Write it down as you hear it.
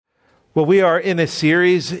Well, we are in a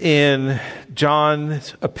series in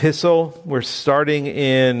John's epistle. We're starting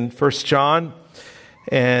in 1 John.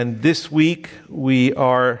 And this week we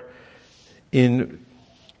are in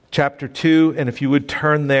chapter 2. And if you would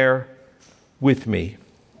turn there with me.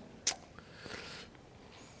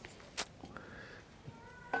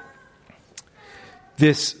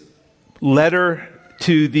 This letter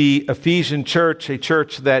to the Ephesian church, a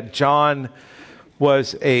church that John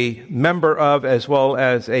was a member of as well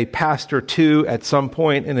as a pastor to at some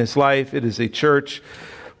point in his life. It is a church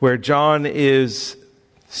where John is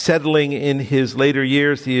settling in his later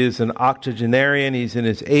years. He is an octogenarian. He's in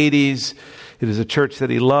his 80s. It is a church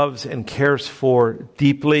that he loves and cares for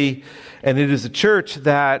deeply. And it is a church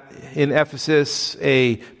that in Ephesus,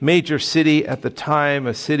 a major city at the time,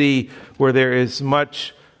 a city where there is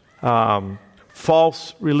much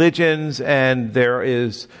false religions and there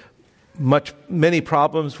is many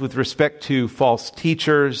problems with respect to false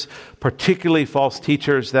teachers, particularly false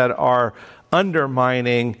teachers that are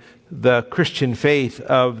undermining the Christian faith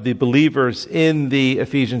of the believers in the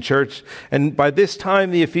Ephesian church. And by this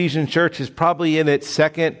time, the Ephesian church is probably in its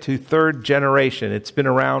second to third generation. It's been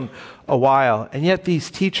around a while. And yet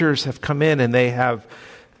these teachers have come in and they have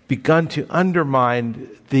begun to undermine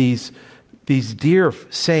these dear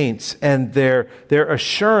saints, and their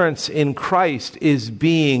assurance in Christ is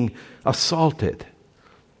being assaulted.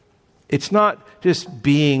 It's not just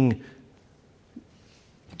being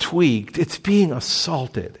tweaked, it's being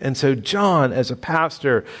assaulted. And so John, as a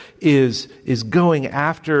pastor, is going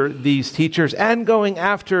after these teachers and going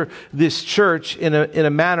after this church in a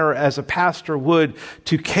manner as a pastor would,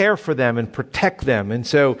 to care for them and protect them. And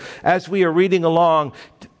so as we are reading along,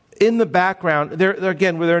 in the background, there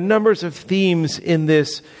are numbers of themes in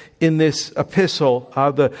this epistle.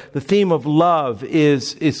 The theme of love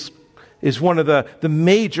is one of the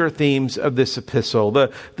major themes of this epistle.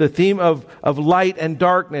 The theme of light and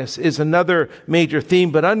darkness is another major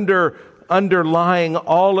theme. But underlying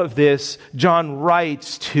all of this, John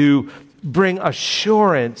writes to bring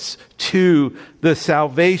assurance to the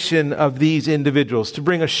salvation of these individuals, to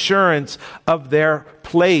bring assurance of their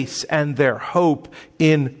place and their hope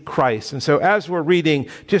in Christ. And so as we're reading,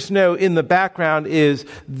 just know in the background is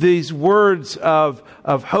these words of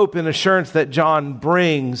hope and assurance that John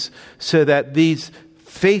brings so that these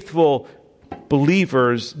faithful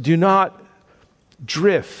believers do not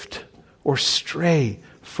drift or stray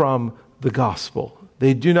from the gospel.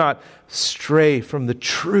 They do not stray from the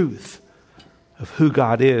truth of who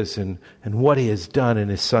God is and what He has done in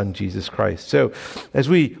His Son, Jesus Christ. So as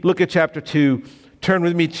we look at chapter 2, turn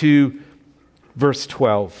with me to verse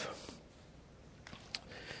 12.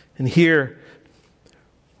 And here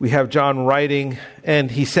we have John writing, and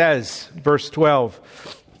he says, verse 12,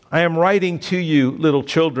 "I am writing to you, little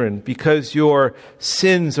children, because your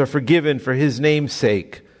sins are forgiven for His name's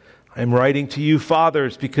sake. I am writing to you,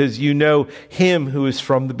 fathers, because you know Him who is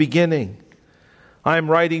from the beginning. I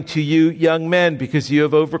am writing to you, young men, because you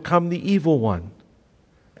have overcome the evil one.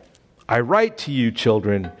 I write to you,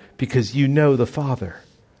 children, because you know the Father.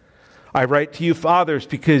 I write to you, fathers,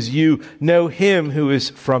 because you know Him who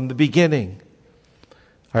is from the beginning.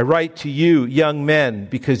 I write to you, young men,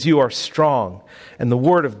 because you are strong, and the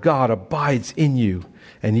word of God abides in you,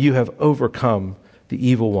 and you have overcome the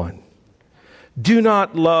evil one. Do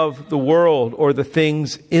not love the world or the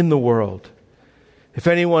things in the world. If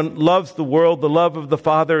anyone loves the world, the love of the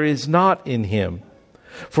Father is not in him.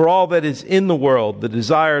 For all that is in the world, the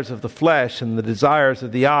desires of the flesh and the desires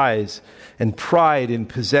of the eyes and pride in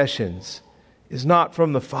possessions, is not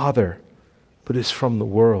from the Father, but is from the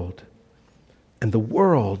world. And the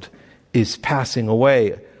world is passing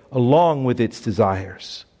away along with its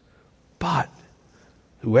desires. But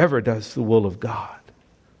whoever does the will of God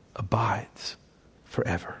abides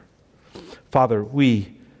forever." Father,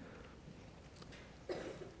 we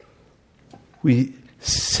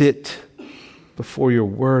sit before your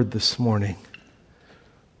word this morning,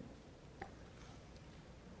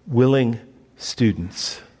 willing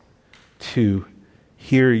students to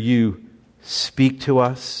hear you speak to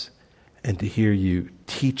us and to hear you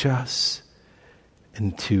teach us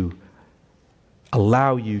and to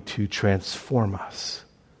allow you to transform us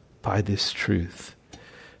by this truth.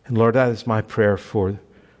 And Lord, that is my prayer for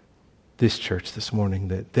this church this morning,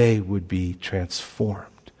 that they would be transformed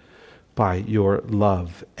by your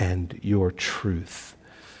love and your truth.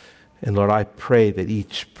 And Lord, I pray that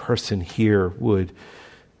each person here would,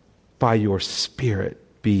 by your Spirit,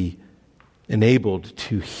 be enabled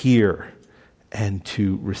to hear and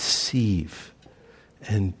to receive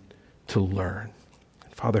and to learn.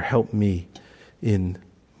 Father, help me in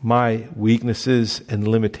my weaknesses and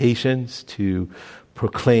limitations to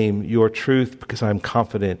proclaim your truth because I'm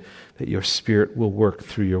confident that your Spirit will work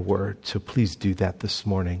through your word. So please do that this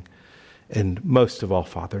morning. And most of all,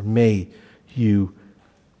 Father, may you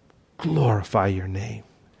glorify your name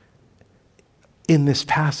in this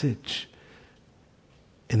passage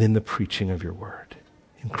and in the preaching of your word.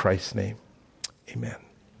 In Christ's name, amen.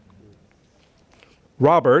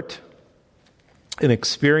 Robert, an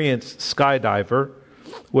experienced skydiver,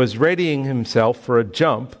 was readying himself for a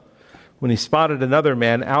jump when he spotted another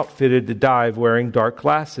man outfitted to dive wearing dark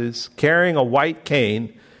glasses, carrying a white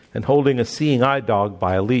cane and holding a seeing eye dog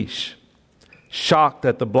by a leash. Shocked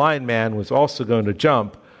that the blind man was also going to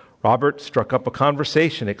jump, Robert struck up a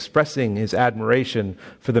conversation expressing his admiration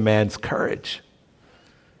for the man's courage.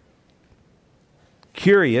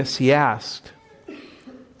 Curious, he asked,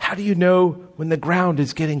 "How do you know when the ground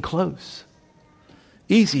is getting close?"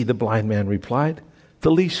 "Easy," the blind man replied.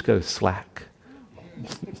 "The leash goes slack."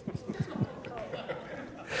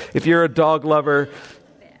 If you're a dog lover,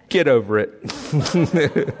 get over it.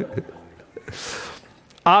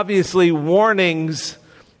 Obviously, warnings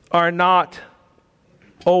are not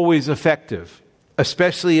always effective,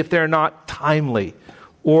 especially if they're not timely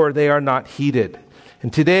or they are not heeded.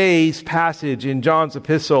 And today's passage in John's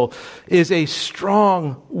epistle is a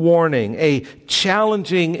strong warning, a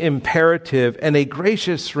challenging imperative, and a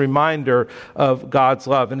gracious reminder of God's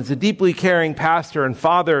love. And as a deeply caring pastor and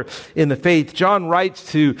father in the faith, John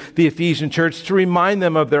writes to the Ephesian church to remind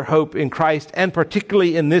them of their hope in Christ, and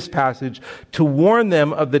particularly in this passage, to warn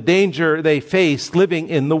them of the danger they face living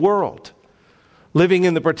in the world. Living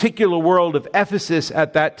in the particular world of Ephesus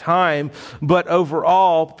at that time, but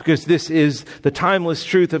overall, because this is the timeless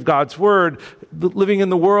truth of God's word, living in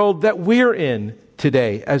the world that we're in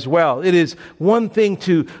today as well. It is one thing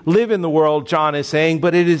to live in the world, John is saying,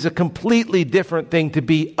 but it is a completely different thing to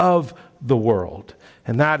be of the world.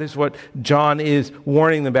 And that is what John is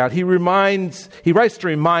warning them about. He writes to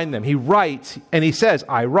remind them. He writes and he says,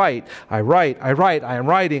 I am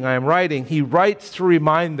writing. He writes to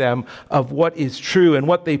remind them of what is true and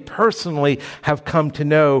what they personally have come to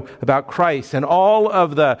know about Christ. And all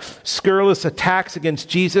of the scurrilous attacks against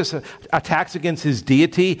Jesus, attacks against his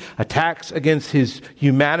deity, attacks against his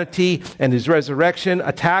humanity and his resurrection,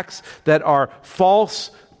 attacks that are false,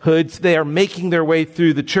 they are making their way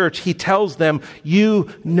through the church. He tells them, you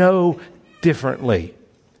know differently.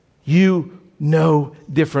 You know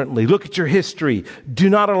differently. Look at your history. Do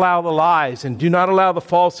not allow the lies and do not allow the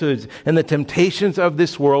falsehoods and the temptations of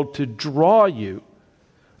this world to draw you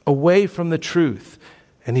away from the truth.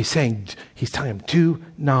 And he's telling them, do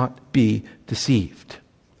not be deceived.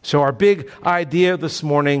 So our big idea this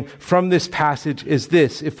morning from this passage is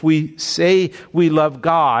this: if we say we love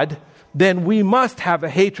God, then we must have a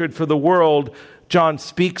hatred for the world John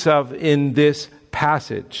speaks of in this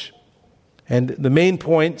passage. And the main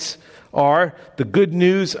points are the good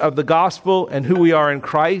news of the gospel and who we are in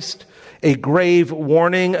Christ, a grave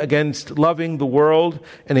warning against loving the world,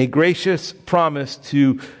 and a gracious promise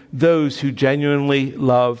to those who genuinely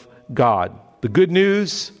love God. The good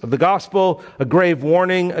news of the gospel, a grave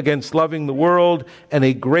warning against loving the world, and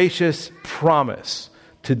a gracious promise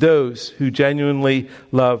to those who genuinely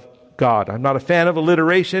love God. I'm not a fan of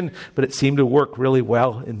alliteration, but it seemed to work really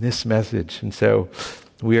well in this message. And so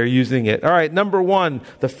we are using it. All right, number one,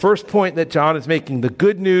 the first point that John is making, the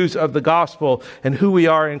good news of the gospel and who we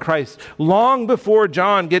are in Christ. Long before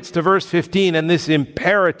John gets to verse 15 and this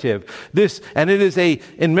imperative,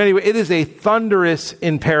 in many ways, it is a thunderous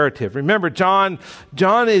imperative. Remember, John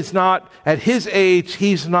is not, at his age,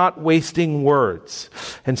 he's not wasting words.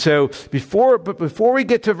 And so before we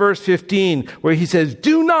get to verse 15, where he says,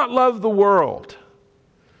 do not love the world,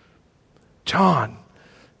 John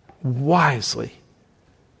wisely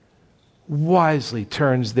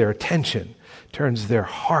turns their attention, turns their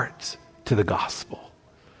hearts to the gospel.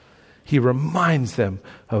 He reminds them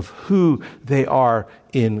of who they are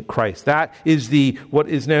in Christ. That is what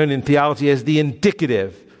is known in theology as the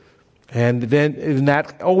indicative. And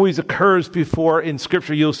that always occurs in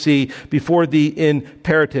Scripture, you'll see, before the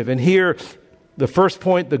imperative. And here, the first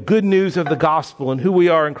point, the good news of the gospel and who we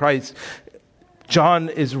are in Christ, John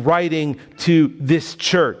is writing to this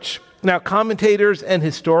church. Now, commentators and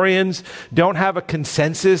historians don't have a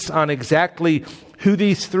consensus on exactly who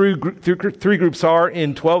these three groups are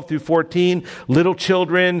in 12 through 14, little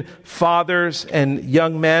children, fathers, and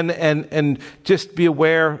young men. And just be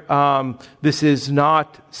aware, this is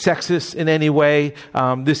not sexist in any way.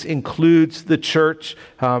 This includes the church.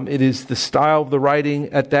 It is the style of the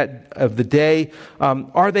writing of the day.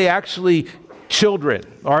 Are they actually children?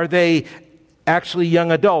 Are they actually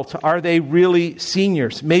young adults? Are they really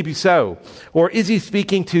seniors? Maybe so. Or is he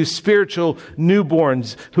speaking to spiritual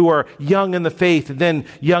newborns who are young in the faith, and then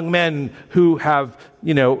young men who have,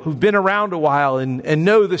 who've been around a while and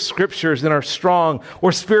know the scriptures and are strong,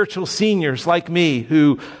 or spiritual seniors like me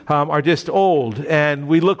who are just old and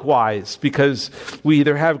we look wise because we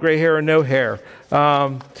either have gray hair or no hair?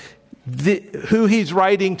 Who he's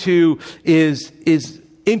writing to is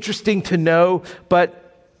interesting to know, but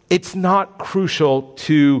it's not crucial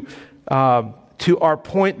to our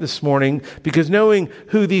point this morning, because knowing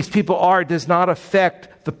who these people are does not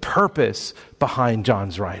affect the purpose behind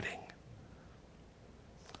John's writing.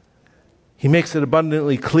 He makes it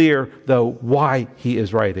abundantly clear, though, why he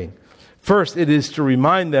is writing. First, it is to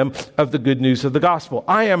remind them of the good news of the gospel.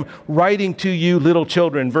 I am writing to you, little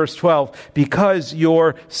children, verse 12, because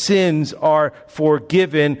your sins are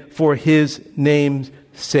forgiven for his name's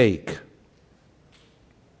sake.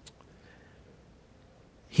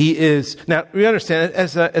 He is, now we understand,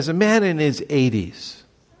 as a man in his 80s,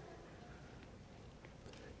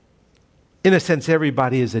 in a sense,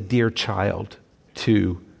 everybody is a dear child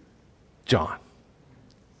to John.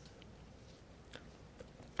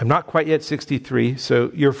 I'm not quite yet 63,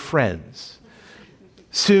 so you're friends.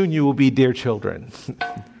 Soon you will be dear children.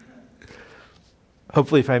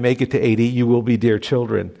 Hopefully if I make it to 80, you will be dear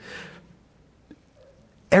children.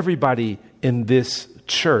 Everybody in this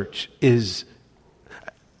church is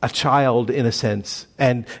a child in a sense.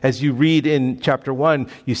 And as you read in chapter 1,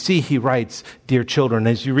 you see he writes dear children.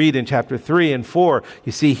 As you read in chapter 3 and 4,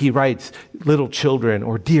 you see he writes little children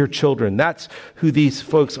or dear children. That's who these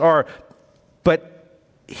folks are. But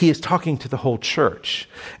he is talking to the whole church.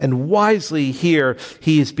 And wisely here,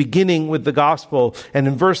 he is beginning with the gospel. And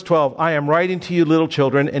in verse 12, I am writing to you, little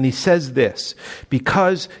children. And he says this,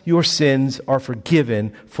 because your sins are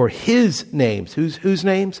forgiven for his names. Whose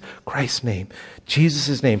names? Christ's name.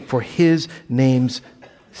 Jesus' name. For his name's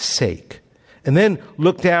sake. And then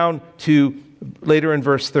look down to later in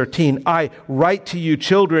verse 13. I write to you,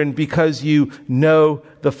 children, because you know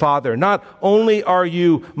the Father. Not only are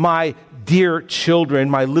you my dear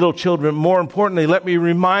children, my little children, more importantly, let me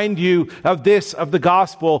remind you of this, of the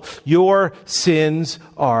gospel. Your sins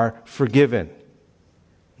are forgiven.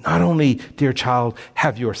 Not only, dear child,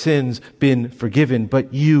 have your sins been forgiven,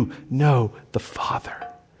 but you know the Father.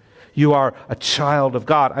 You are a child of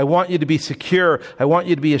God. I want you to be secure. I want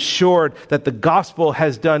you to be assured that the gospel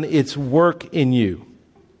has done its work in you.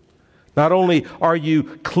 Not only are you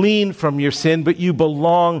clean from your sin, but you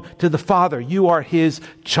belong to the Father. You are his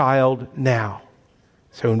child now.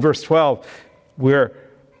 So in verse 12, we're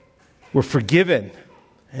forgiven.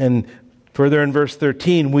 And further in verse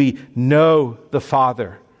 13, we know the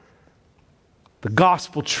Father. The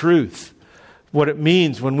gospel truth, what it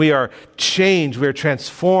means when we are changed, we are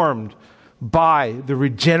transformed by the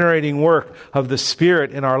regenerating work of the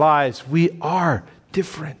Spirit in our lives. We are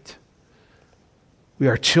different. We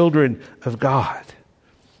are children of God.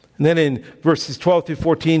 And then in verses 12 through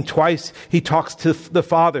 14, twice he talks to the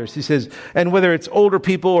fathers. He says, and whether it's older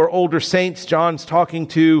people or older saints John's talking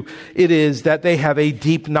to, it is that they have a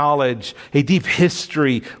deep knowledge, a deep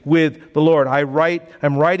history with the Lord.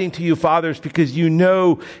 I'm writing to you, fathers, because you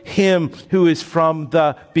know him who is from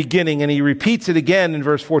the beginning. And he repeats it again in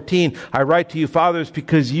verse 14. I write to you, fathers,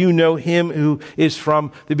 because you know him who is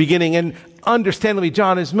from the beginning. And understandably,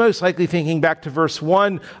 John is most likely thinking back to verse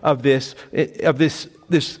 1 of this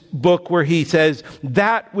book, where he says,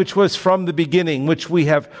 that which was from the beginning, which we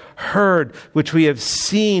have heard, which we have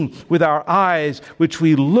seen with our eyes, which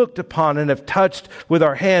we looked upon and have touched with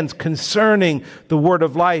our hands concerning the word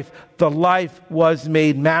of life. The life was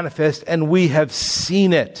made manifest, and we have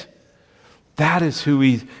seen it. That is who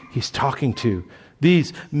he's talking to.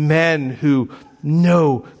 These men who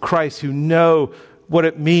know Christ, who know what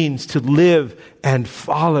it means to live and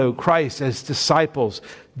follow Christ as disciples.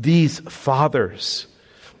 These fathers.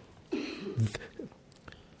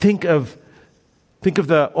 Think of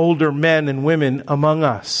the older men and women among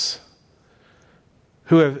us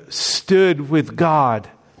who have stood with God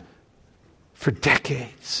for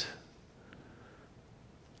decades,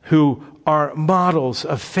 who are models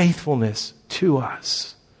of faithfulness to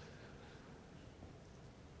us.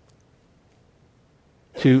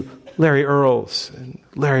 To Larry Earls and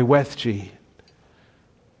Larry Wethge,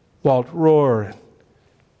 Walt Rohr,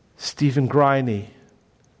 Stephen Griney,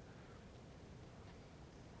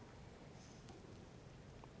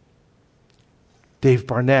 Dave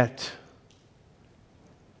Barnett,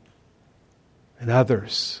 and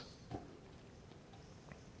others.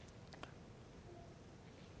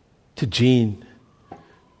 To Jean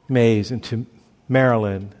Mays and to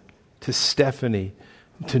Marilyn, to Stephanie,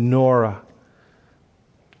 to Nora,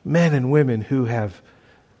 men and women who have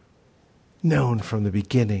known from the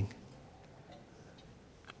beginning.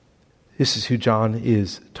 This is who John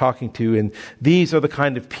is talking to, and these are the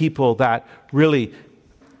kind of people that really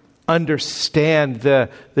understand the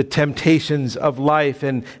temptations of life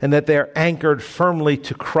and that they're anchored firmly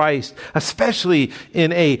to Christ, especially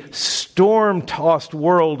in a storm-tossed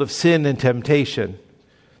world of sin and temptation.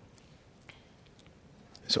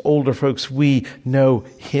 As older folks, we know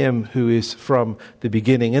him who is from the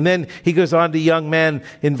beginning. And then he goes on to young men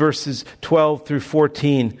in verses 12 through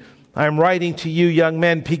 14. I am writing to you, young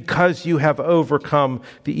men, because you have overcome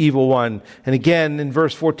the evil one. And again, in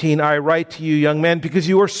verse 14, I write to you, young men, because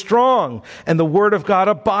you are strong, and the word of God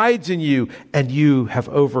abides in you, and you have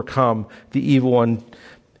overcome the evil one.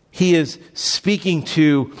 He is speaking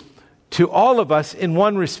to all of us in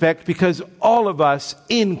one respect, because all of us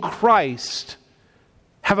in Christ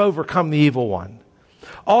have overcome the evil one.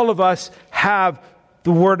 All of us have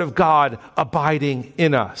the word of God abiding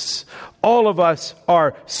in us. All of us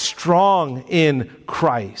are strong in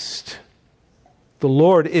Christ. The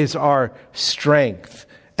Lord is our strength.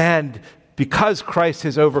 And because Christ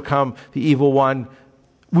has overcome the evil one,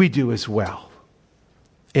 we do as well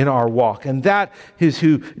in our walk. And that is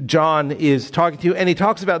who John is talking to. And he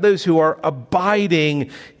talks about those who are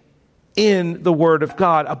abiding in the Word of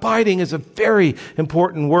God. Abiding is a very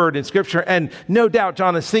important word in Scripture. And no doubt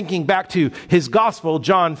John is thinking back to his gospel,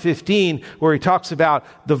 John 15, where he talks about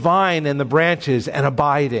the vine and the branches and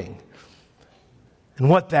abiding. And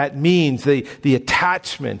what that means, the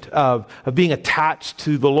attachment of being attached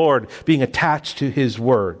to the Lord, being attached to his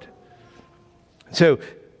Word. So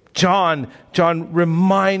John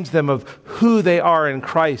reminds them of who they are in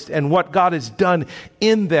Christ and what God has done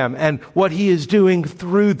in them and what he is doing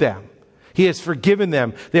through them. He has forgiven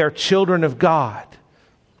them. They are children of God.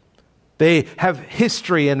 They have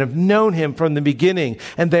history and have known him from the beginning.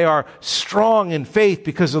 And they are strong in faith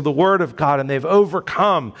because of the word of God. And they've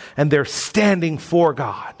overcome. And they're standing for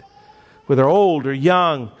God. Whether old or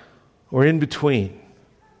young or in between.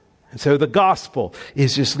 And so the gospel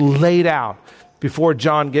is just laid out before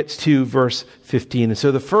John gets to verse 15. And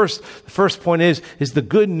so the first point is the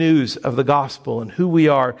good news of the gospel and who we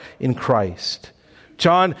are in Christ.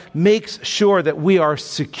 John makes sure that we are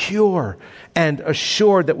secure and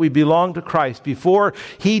assured that we belong to Christ before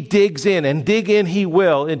he digs in, and dig in he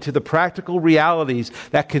will, into the practical realities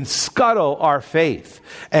that can scuttle our faith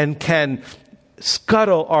and can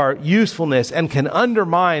scuttle our usefulness and can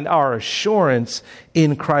undermine our assurance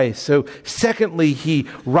in Christ. So secondly, he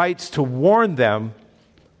writes to warn them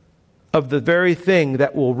of the very thing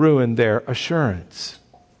that will ruin their assurance.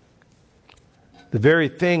 The very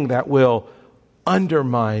thing that will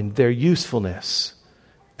undermine their usefulness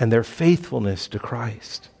and their faithfulness to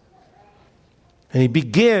Christ. And he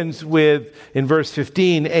begins with, in verse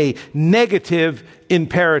 15, a negative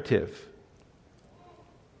imperative.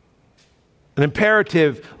 An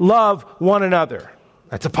imperative, love one another.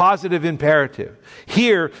 That's a positive imperative.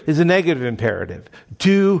 Here is a negative imperative.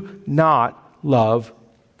 Do not love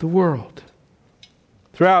the world.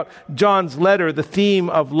 Throughout John's letter, the theme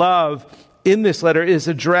of love in this letter is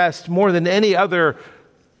addressed more than any other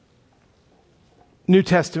New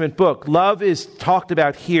Testament book. Love is talked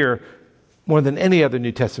about here more than any other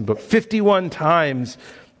New Testament book. 51 times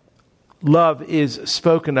love is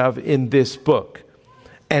spoken of in this book.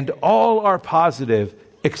 And all are positive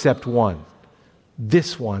except one.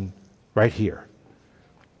 This one right here.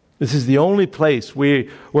 This is the only place where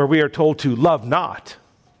we are told to love not.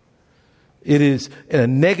 It is a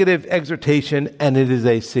negative exhortation, and it is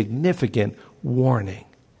a significant warning.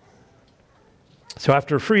 So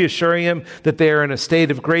after reassuring him that they are in a state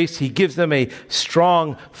of grace, he gives them a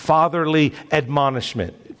strong fatherly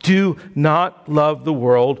admonishment. Do not love the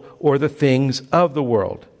world or the things of the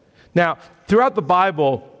world. Now, throughout the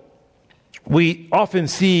Bible, we often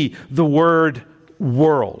see the word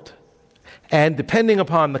world. And depending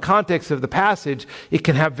upon the context of the passage, it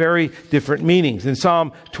can have very different meanings. In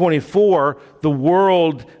Psalm 24,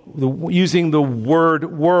 using the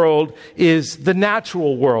word world is the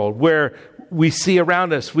natural world where we see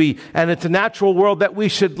around us. And it's a natural world that we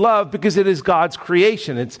should love because it is God's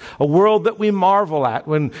creation. It's a world that we marvel at.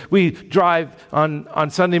 When we drive on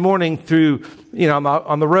Sunday morning through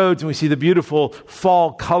on the roads and we see the beautiful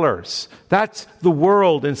fall colors. That's the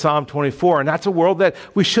world in Psalm 24. And that's a world that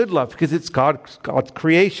we should love because it's God's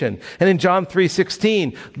creation. And in John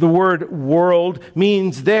 3:16, the word world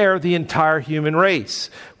means there the entire human race.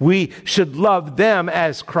 We should love them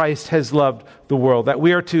as Christ has loved the world. That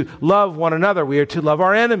we are to love one another. We are to love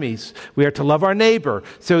our enemies. We are to love our neighbor.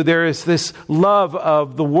 So there is this love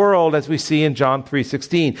of the world as we see in John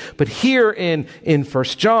 3:16. But here in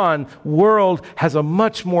 1 John, world has a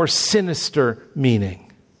much more sinister meaning.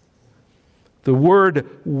 The word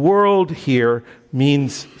world here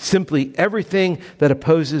means simply everything that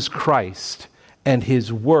opposes Christ and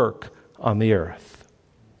his work on the earth.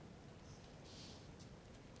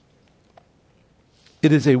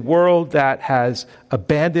 It is a world that has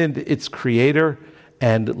abandoned its creator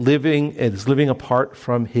and is living apart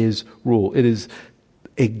from his rule. It is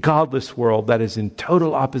a godless world that is in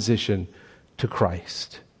total opposition to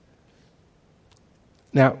Christ.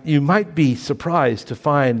 Now, you might be surprised to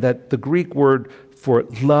find that the Greek word for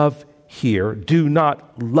love here, do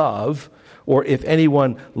not love, or if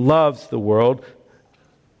anyone loves the world,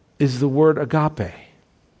 is the word agape.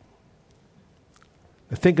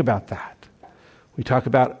 Now, think about that. We talk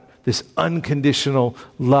about this unconditional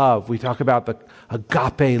love. We talk about the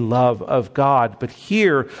agape love of God. But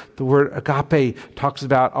here, the word agape talks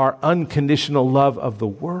about our unconditional love of the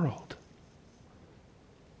world.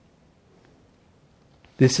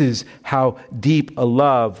 This is how deep a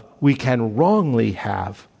love we can wrongly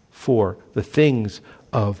have for the things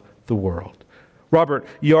of the world. Robert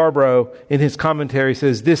Yarbrough, in his commentary,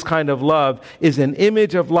 says this kind of love is an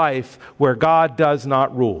image of life where God does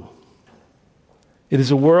not rule. It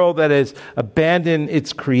is a world that has abandoned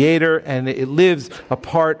its creator and it lives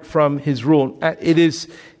apart from his rule.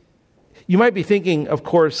 You might be thinking, of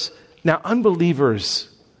course, now unbelievers,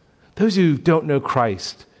 those who don't know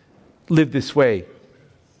Christ, live this way.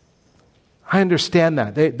 I understand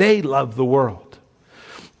that. They love the world.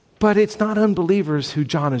 But it's not unbelievers who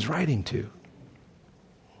John is writing to.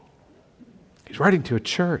 He's writing to a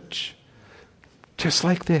church just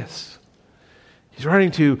like this. He's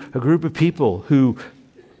writing to a group of people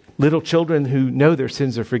little children who know their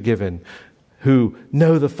sins are forgiven, who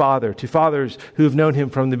know the Father, to fathers who have known him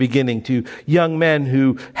from the beginning, to young men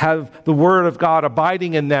who have the Word of God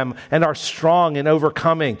abiding in them and are strong and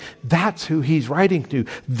overcoming. That's who he's writing to.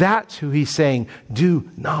 That's who he's saying, do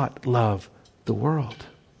not love the world.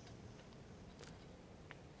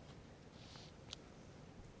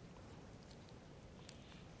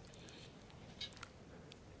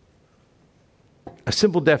 A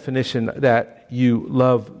simple definition that you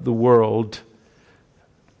love the world,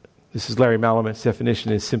 this is Larry Malament's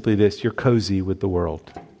definition, is simply this: you're cozy with the world.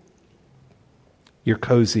 You're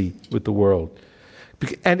cozy with the world.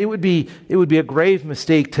 And it would be a grave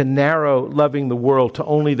mistake to narrow loving the world to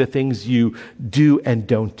only the things you do and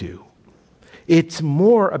don't do. It's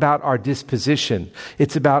more about our disposition.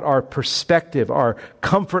 It's about our perspective, our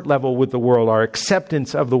comfort level with the world, our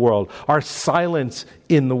acceptance of the world, our silence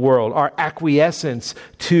in the world, our acquiescence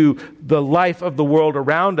to the life of the world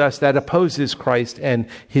around us that opposes Christ and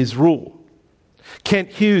his rule. Kent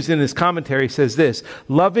Hughes in his commentary says this: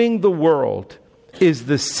 loving the world is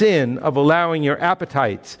the sin of allowing your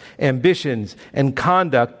appetites, ambitions, and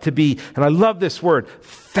conduct to be, and I love this word,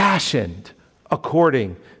 fashioned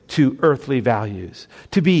according to earthly values.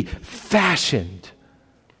 To be fashioned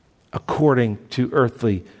according to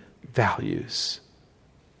earthly values.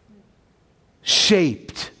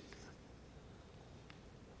 Shaped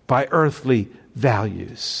by earthly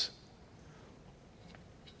values.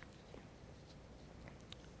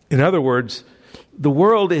 In other words, the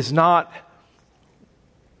world is not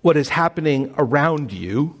what is happening around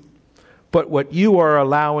you, but what you are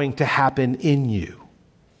allowing to happen in you.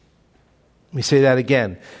 Let me say that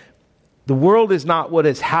again. The world is not what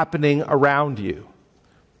is happening around you,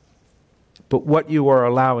 but what you are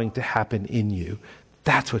allowing to happen in you.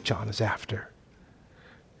 That's what John is after.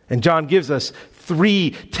 And John gives us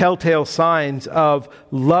 3 telltale signs of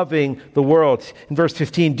loving the world. In verse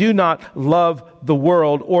 15, do not love the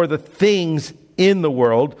world or the things in the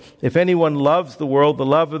world. If anyone loves the world, the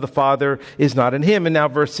love of the Father is not in him. And now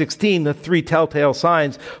verse 16, the 3 telltale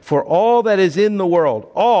signs. For all that is in the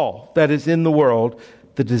world,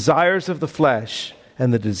 the desires of the flesh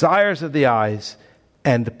and the desires of the eyes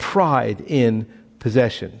and pride in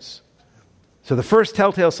possessions. So the first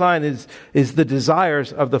telltale sign is the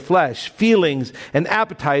desires of the flesh. Feelings and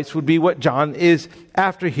appetites would be what John is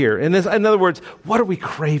after here. And in other words, what are we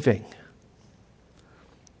craving?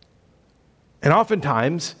 And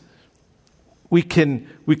oftentimes, we can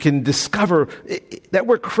discover that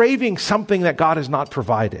we're craving something that God has not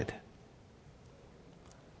provided.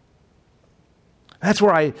 That's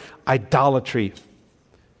where idolatry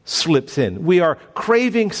slips in. We are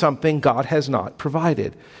craving something God has not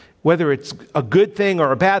provided. Whether it's a good thing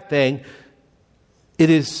or a bad thing,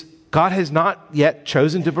 God has not yet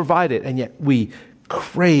chosen to provide it, and yet we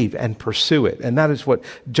crave and pursue it. And that is what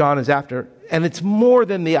John is after. And it's more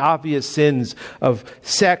than the obvious sins of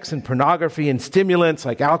sex and pornography and stimulants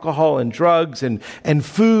like alcohol and drugs and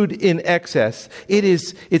food in excess.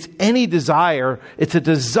 It's any desire. It's a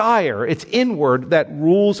desire. It's inward that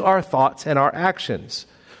rules our thoughts and our actions.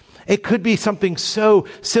 It could be something so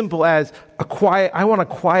simple as I want a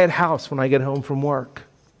quiet house when I get home from work.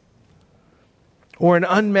 Or an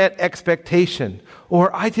unmet expectation.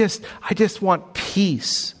 Or I just want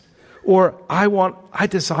peace. Or I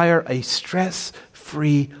desire a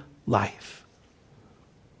stress-free life.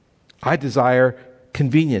 I desire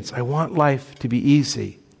convenience. I want life to be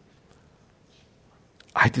easy.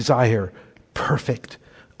 I desire perfect,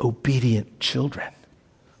 obedient children.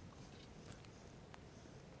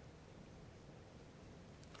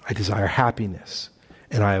 I desire happiness,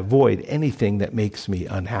 and I avoid anything that makes me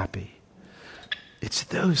unhappy. It's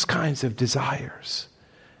those kinds of desires.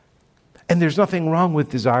 And there's nothing wrong with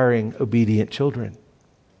desiring obedient children.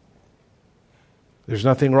 There's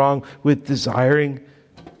nothing wrong with desiring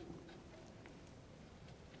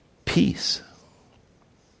peace.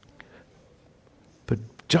 But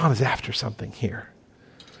John is after something here.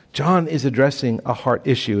 John is addressing a heart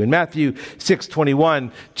issue. In Matthew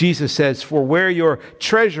 6:21, Jesus says, "For where your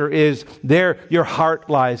treasure is, there your heart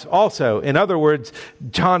lies also." In other words,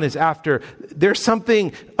 John is after, there's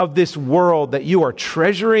something of this world that you are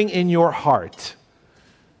treasuring in your heart.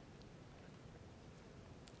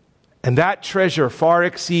 And that treasure far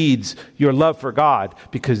exceeds your love for God,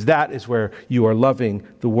 because that is where you are loving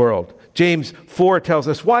the world. James 4 tells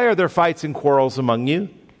us, "Why are there fights and quarrels among you?"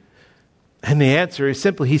 And the answer is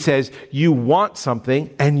simple. He says, you want something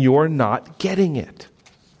and you're not getting it.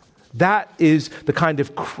 That is the kind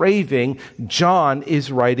of craving John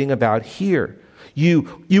is writing about here. You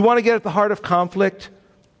want to get at the heart of conflict.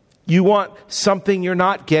 You want something you're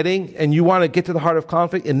not getting, and you want to get to the heart of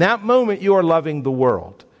conflict. In that moment, you are loving the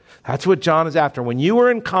world. That's what John is after. When you are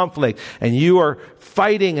in conflict and you are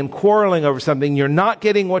fighting and quarreling over something, you're not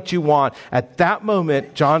getting what you want. At that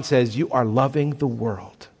moment, John says, you are loving the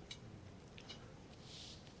world.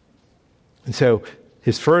 And so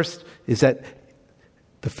his first is that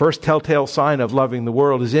the first telltale sign of loving the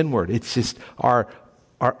world is inward. It's just our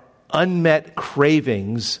unmet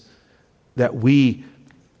cravings that we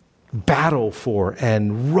battle for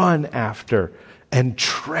and run after and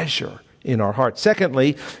treasure in our hearts.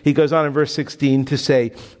 Secondly, he goes on in verse 16 to say,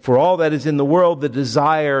 for all that is in the world, the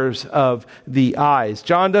desires of the eyes.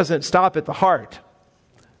 John doesn't stop at the heart.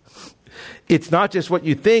 It's not just what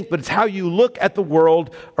you think, but it's how you look at the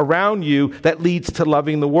world around you that leads to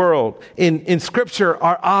loving the world. In Scripture,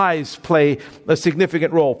 our eyes play a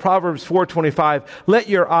significant role. Proverbs 4:25, let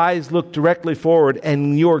your eyes look directly forward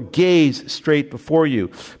and your gaze straight before you.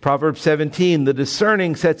 Proverbs 17, the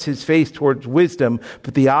discerning sets his face towards wisdom,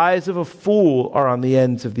 but the eyes of a fool are on the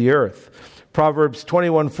ends of the earth. Proverbs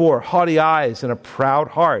 21:4, haughty eyes and a proud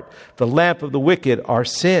heart, the lamp of the wicked are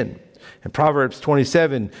sin. In Proverbs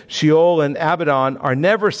 27, Sheol and Abaddon are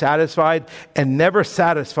never satisfied, and never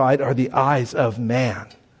satisfied are the eyes of man.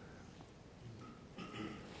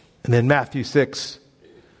 And then Matthew 6,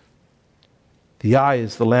 the eye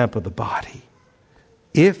is the lamp of the body.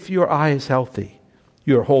 If your eye is healthy,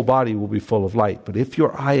 your whole body will be full of light. But if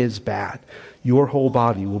your eye is bad, your whole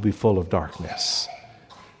body will be full of darkness.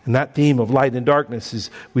 And that theme of light and darkness is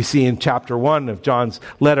we see in chapter 1 of John's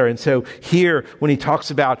letter. And so here, when he talks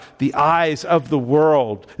about the eyes of the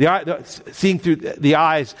world, seeing through the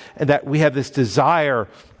eyes, and that we have this desire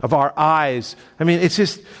of our eyes. I mean, it's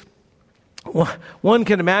just, one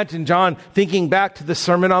can imagine John thinking back to the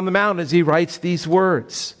Sermon on the Mount as he writes these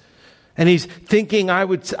words. And he's thinking, I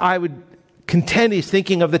would contend he's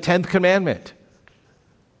thinking of the 10th commandment.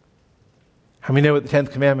 How many know what the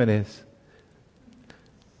 10th commandment is?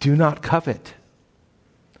 Do not covet.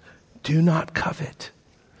 Do not covet.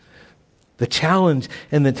 The challenge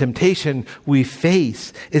and the temptation we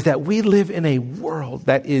face is that we live in a world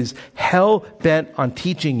that is hell-bent on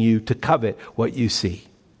teaching you to covet what you see.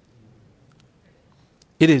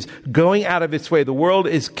 It is going out of its way. The world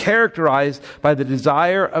is characterized by the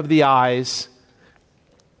desire of the eyes,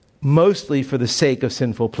 mostly for the sake of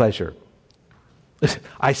sinful pleasure.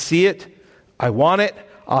 I see it, I want it,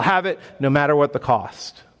 I'll have it, no matter what the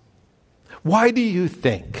cost. Why do you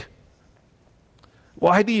think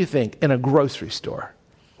in a grocery store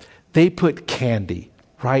they put candy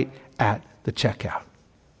right at the checkout?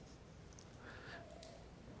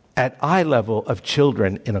 at eye level of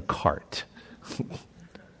children in a cart.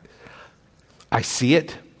 I see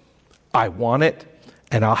it, I want it,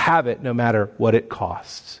 and I'll have it no matter what it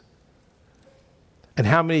costs. And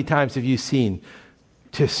how many times have you seen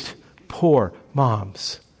just poor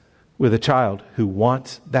moms with a child who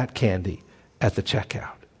wants that candy at the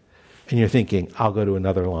checkout? And you're thinking, I'll go to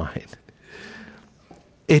another line.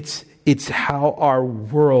 It's how our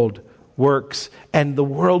world works. And the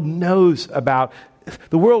world knows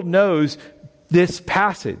this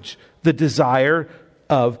passage, the desire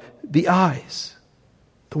of the eyes.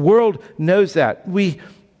 The world knows that.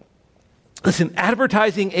 Listen,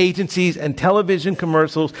 advertising agencies and television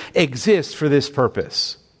commercials exist for this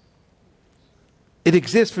purpose. It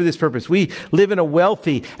exists for this purpose. We live in a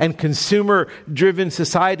wealthy and consumer-driven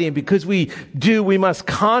society, and because we must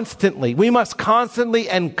constantly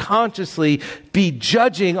and consciously be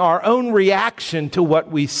judging our own reaction to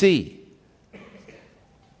what we see.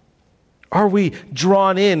 Are we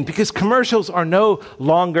drawn in? Because commercials are no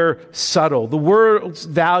longer subtle. The world's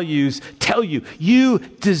values tell you, you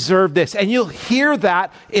deserve this. And you'll hear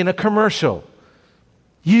that in a commercial.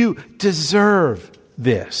 You deserve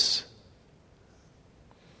this.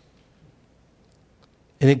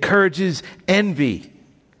 It encourages envy.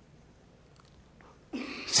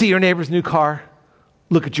 See your neighbor's new car?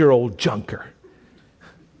 Look at your old junker.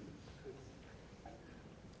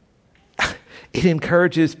 It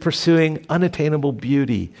encourages pursuing unattainable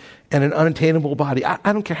beauty and an unattainable body. I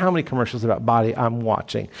don't care how many commercials about body I'm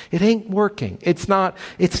watching. It ain't working. It's not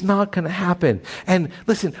going to happen. And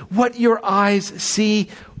listen, what your eyes see,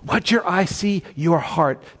 your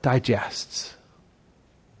heart digests.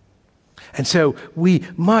 And so we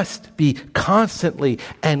must be constantly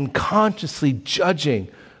and consciously judging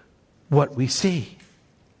what we see.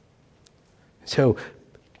 So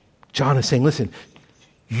John is saying, listen,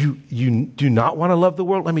 you do not want to love the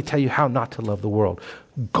world? Let me tell you how not to love the world.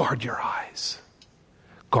 Guard your eyes.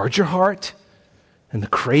 Guard your heart and the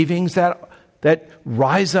cravings that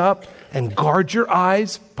rise up, and guard your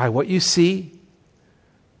eyes by what you see.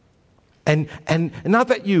 And not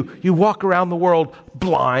that you walk around the world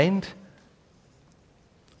blind,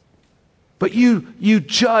 but you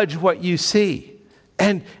judge what you see.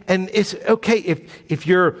 And it's okay if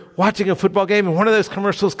you're watching a football game and one of those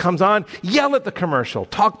commercials comes on, yell at the commercial,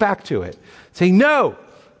 talk back to it. Say, no,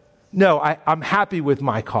 I'm happy with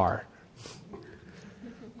my car.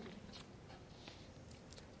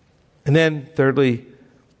 And then thirdly,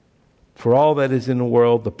 for all that is in the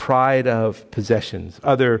world, the pride of possessions.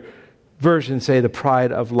 Other versions say the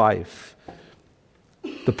pride of life.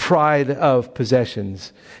 The pride of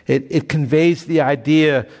possessions. It conveys the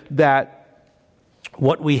idea that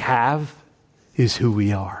what we have is who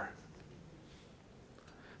we are.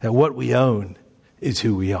 That what we own is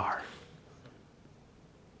who we are.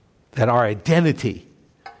 That our identity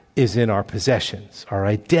is in our possessions. Our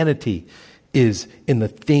identity is in the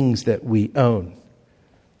things that we own.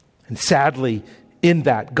 And sadly, in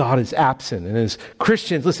that, God is absent. And as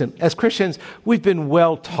Christians, we've been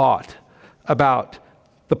well taught about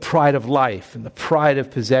the pride of life and the pride of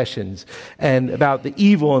possessions, and about the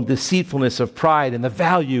evil and deceitfulness of pride and the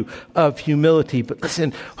value of humility. But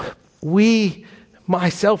listen, we,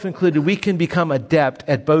 myself included, we can become adept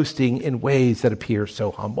at boasting in ways that appear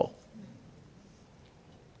so humble.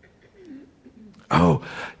 Oh,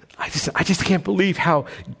 I just can't believe how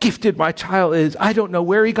gifted my child is. I don't know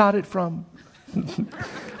where he got it from.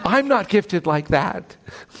 I'm not gifted like that.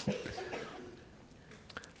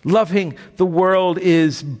 Loving the world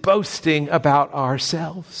is boasting about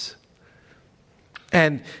ourselves.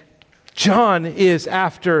 And John is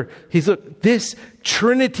after, this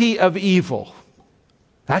trinity of evil.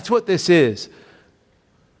 That's what this is.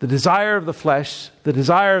 The desire of the flesh, the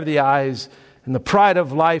desire of the eyes, and the pride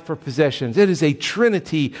of life or possessions. It is a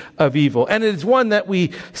trinity of evil. And it is one that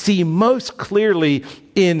we see most clearly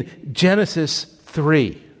in Genesis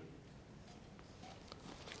 3.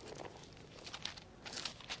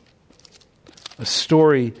 A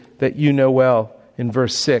story that you know well in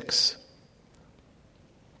verse 6.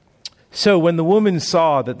 So when the woman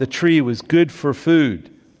saw that the tree was good for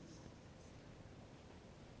food,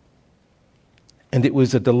 and it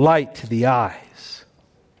was a delight to the eyes,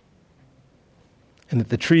 and that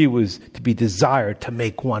the tree was to be desired to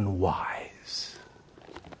make one wise.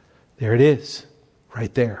 There it is,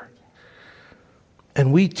 right there.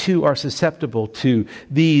 And we too are susceptible to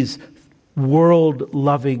these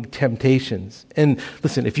world-loving temptations. And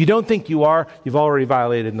listen, if you don't think you are, you've already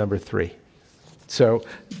violated number 3. So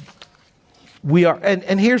we are,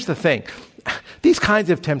 and here's the thing. These kinds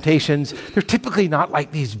of temptations, they're typically not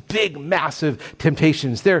like these big, massive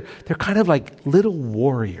temptations. They're kind of like little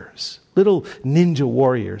warriors, little ninja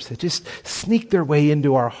warriors that just sneak their way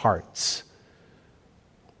into our hearts.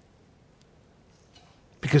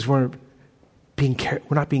 Because we're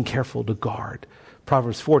not being careful to guard.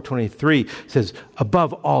 Proverbs 4:23 says,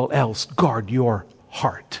 above all else, guard your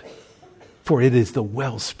heart, for it is the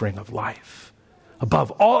wellspring of life. Above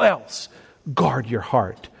all else, guard your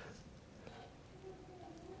heart.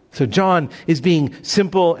 So John is being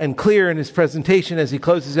simple and clear in his presentation as he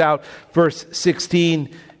closes out verse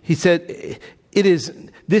 16. He said, it is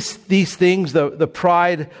these things, the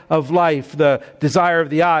pride of life, the desire of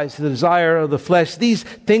the eyes, the desire of the flesh, these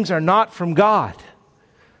things are not from God.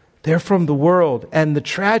 They're from the world. And the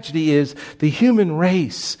tragedy is the human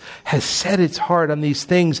race has set its heart on these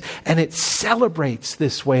things, and it celebrates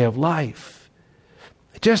this way of life.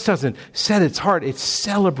 It just doesn't set its heart, it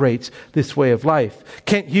celebrates this way of life.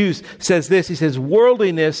 Kent Hughes says this, he says,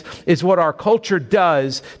 worldliness is what our culture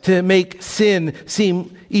does to make sin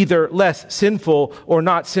seem either less sinful or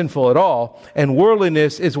not sinful at all. And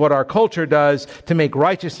worldliness is what our culture does to make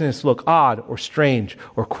righteousness look odd or strange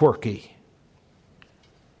or quirky.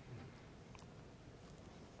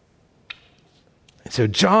 So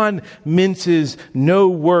John minces no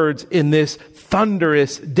words in this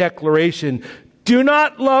thunderous declaration. Do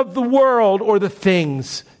not love the world or the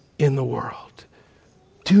things in the world.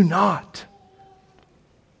 Do not.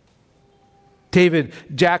 David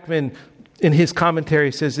Jackman, in his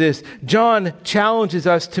commentary, says this, John challenges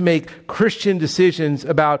us to make Christian decisions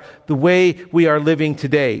about the way we are living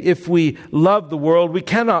today. If we love the world, we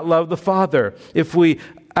cannot love the Father. If we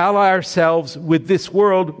ally ourselves with this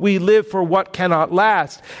world, we live for what cannot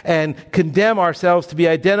last and condemn ourselves to be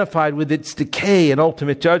identified with its decay and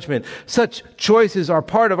ultimate judgment. Such choices are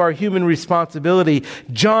part of our human responsibility.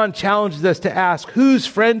 John challenges us to ask whose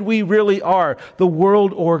friend we really are, the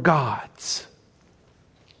world or God's.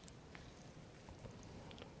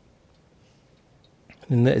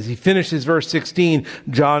 And as he finishes verse 16,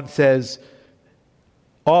 John says,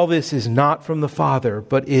 all this is not from the Father,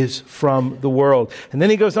 but is from the world. And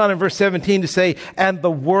then he goes on in verse 17 to say, and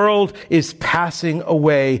the world is passing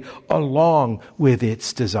away along with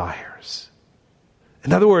its desires.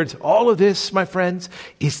 In other words, all of this, my friends,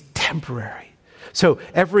 is temporary. So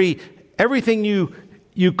everything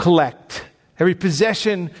you collect, every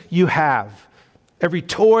possession you have, every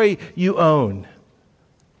toy you own,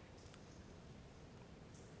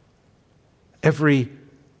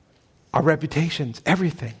 our reputations,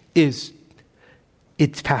 everything it's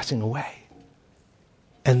passing away.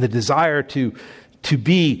 And the desire to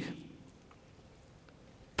be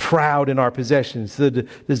proud in our possessions, the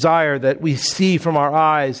desire that we see from our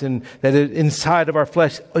eyes and that is inside of our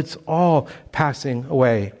flesh, it's all passing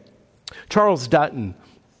away. Charles Dutton,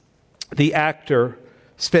 the actor,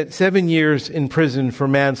 spent 7 years in prison for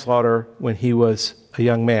manslaughter when he was a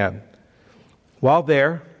young man. While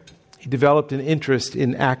there, he developed an interest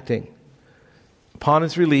in acting. Upon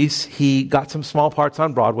his release, he got some small parts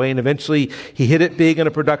on Broadway, and eventually he hit it big in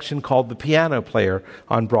a production called The Piano Player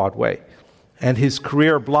on Broadway. And his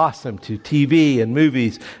career blossomed to TV and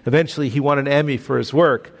movies. Eventually, he won an Emmy for his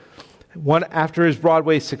work. After his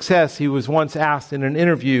Broadway success, he was once asked in an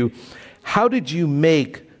interview, how did you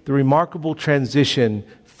make the remarkable transition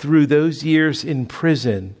through those years in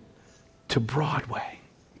prison to Broadway?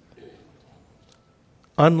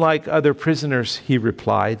 Unlike other prisoners, he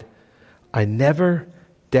replied, I never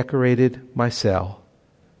decorated my cell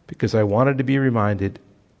because I wanted to be reminded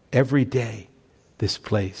every day this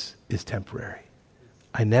place is temporary.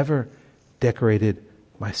 I never decorated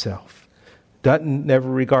myself. Dutton never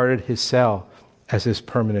regarded his cell as his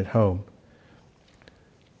permanent home.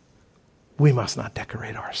 We must not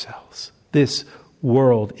decorate ourselves. This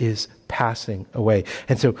world is passing away.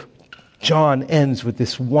 And so John ends with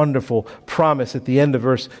this wonderful promise at the end of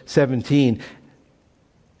verse 17.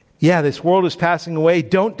 Yeah, this world is passing away.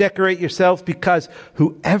 Don't decorate yourselves because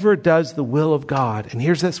whoever does the will of God, and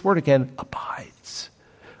here's this word again,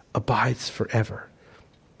 abides forever.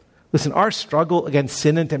 Listen, our struggle against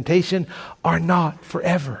sin and temptation are not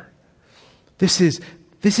forever. This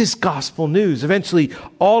is gospel news. Eventually,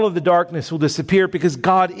 all of the darkness will disappear because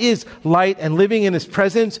God is light, and living in His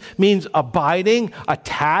presence means abiding,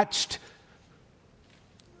 attached,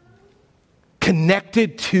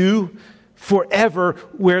 connected to forever,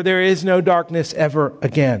 where there is no darkness ever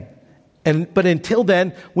again. But until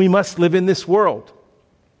then, we must live in this world.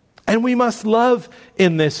 And we must love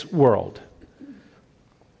in this world.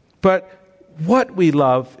 But what we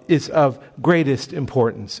love is of greatest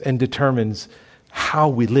importance and determines how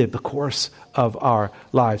we live, the course of our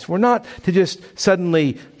lives. We're not to just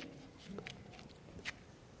suddenly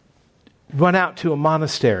run out to a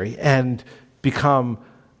monastery and become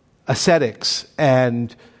ascetics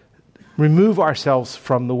and remove ourselves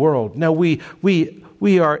from the world. No, we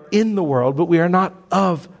are in the world, but we are not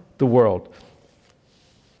of the world.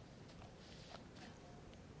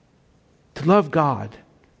 To love God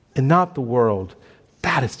and not the world,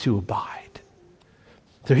 that is to abide.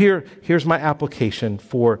 So here's my application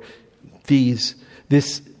for this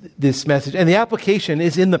message. And the application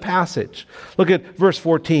is in the passage. Look at verse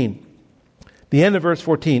 14. The end of verse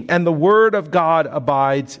 14. And the word of God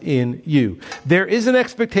abides in you. There is an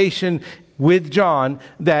expectation with John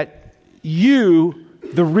that you,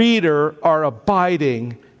 the reader, are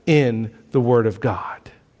abiding in the word of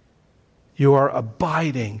God. You are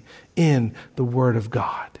abiding in the word of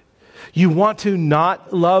God. You want to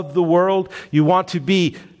not love the world. You want to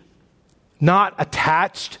be not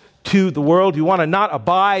attached to the world. You want to not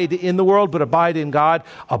abide in the world, but abide in God.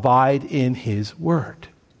 Abide in his word.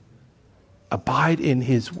 Abide in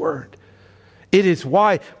his word. It is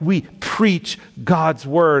why we preach God's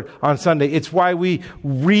word on Sunday. It's why we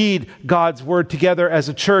read God's word together as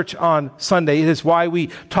a church on Sunday. It is why we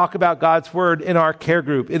talk about God's word in our care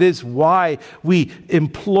group. It is why we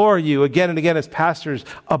implore you again and again as pastors,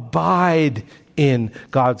 abide in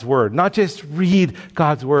God's word. Not just read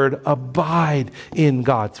God's word, abide in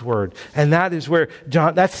God's word. And that is where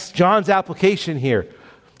that's John's application here.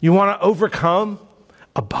 You want to overcome?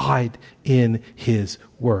 Abide in his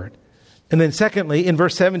word. And then secondly, in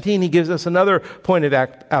verse 17, he gives us another point of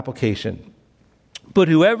application. But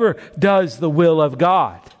whoever does the will of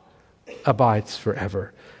God abides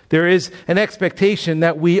forever. There is an expectation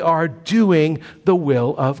that we are doing the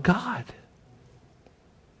will of God.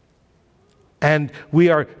 And we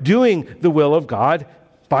are doing the will of God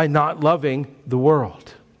by not loving the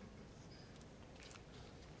world.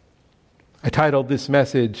 I titled this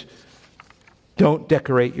message, Don't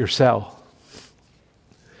Decorate Your Cell.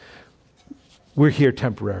 We're here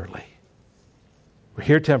temporarily. We're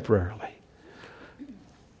here temporarily.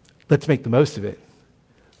 Let's make the most of it.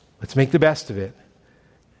 Let's make the best of it.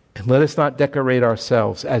 And let us not decorate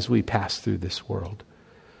ourselves as we pass through this world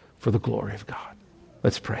for the glory of God.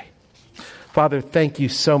 Let's pray. Father, thank you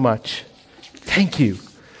so much. Thank you.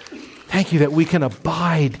 Thank you that we can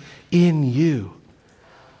abide in you.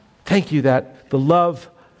 Thank you that the love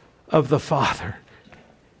of the Father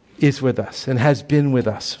is with us and has been with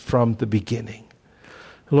us from the beginning.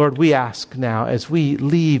 Lord, we ask now as we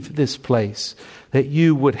leave this place that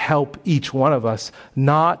you would help each one of us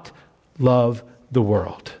not love the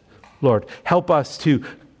world. Lord, help us to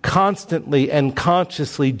constantly and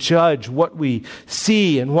consciously judge what we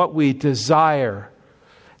see and what we desire.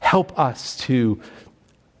 Help us to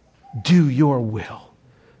do your will,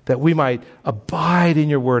 that we might abide in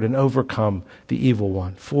your word and overcome the evil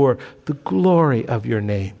one. For the glory of your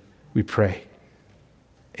name, we pray.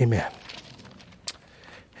 Amen.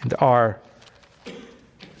 And our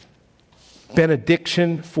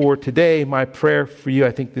benediction for today, my prayer for you,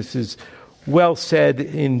 I think this is well said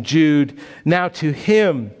in Jude. Now to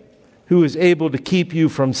him who is able to keep you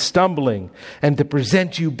from stumbling and to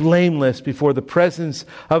present you blameless before the presence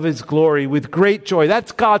of his glory with great joy.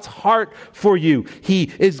 That's God's heart for you.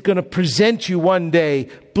 He is going to present you one day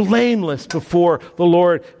blameless before the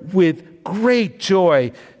Lord with great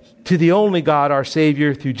joy. To the only God, our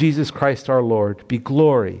Savior, through Jesus Christ our Lord, be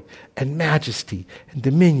glory and majesty and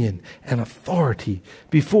dominion and authority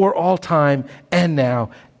before all time and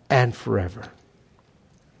now and forever.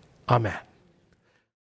 Amen.